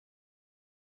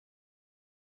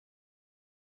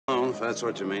that's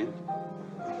what you mean.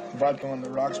 Vodka on the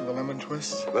rocks with a lemon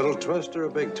twist? Little twist or a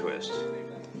big twist?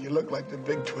 You look like the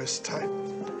big twist type.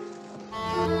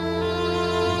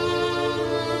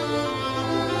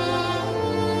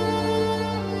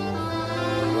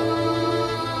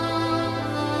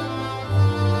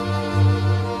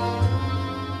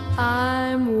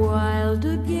 I'm wild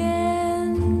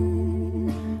again,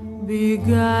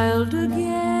 beguiled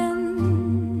again,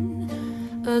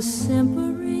 a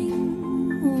simpering,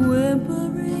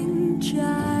 whimpering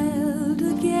child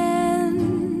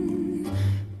again,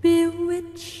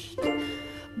 bewitched,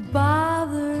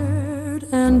 bothered,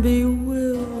 and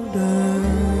bewildered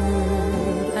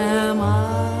am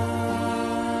I.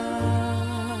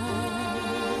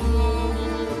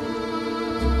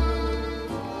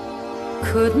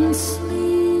 Couldn't sleep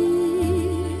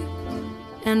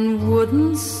and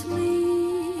wouldn't sleep.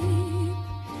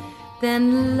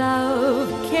 Then love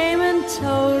came and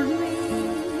told me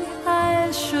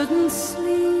I shouldn't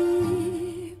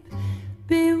sleep.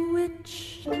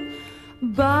 Bewitched,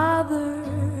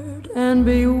 bothered, and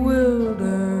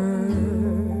bewildered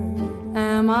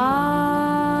am I.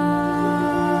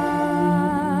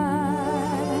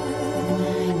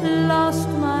 Lost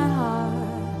my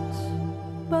heart,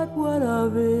 but what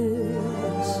of it?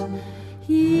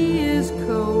 He is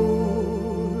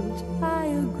cold, I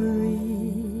agree.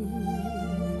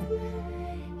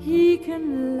 He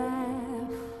can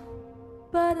laugh,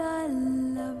 but I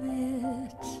love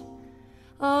it,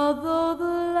 although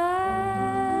the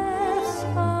laugh's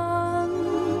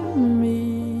on me.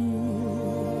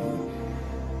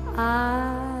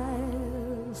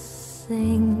 I'll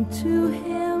sing to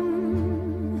him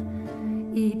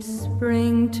each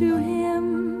spring to him,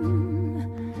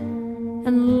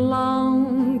 and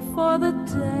long for the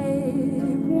day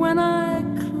when I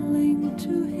cling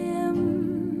to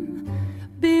him,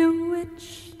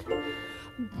 bewitched,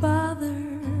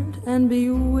 bothered, and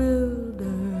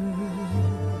bewildered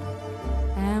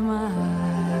am I.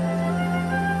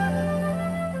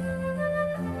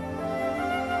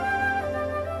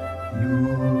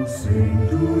 You'll sing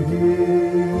to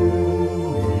him,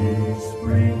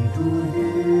 spring to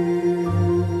him,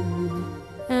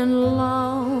 and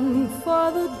long for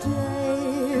the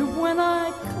day when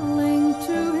I cling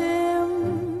to him,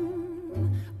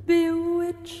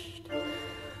 bewitched,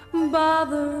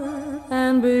 bothered,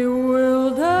 and bewildered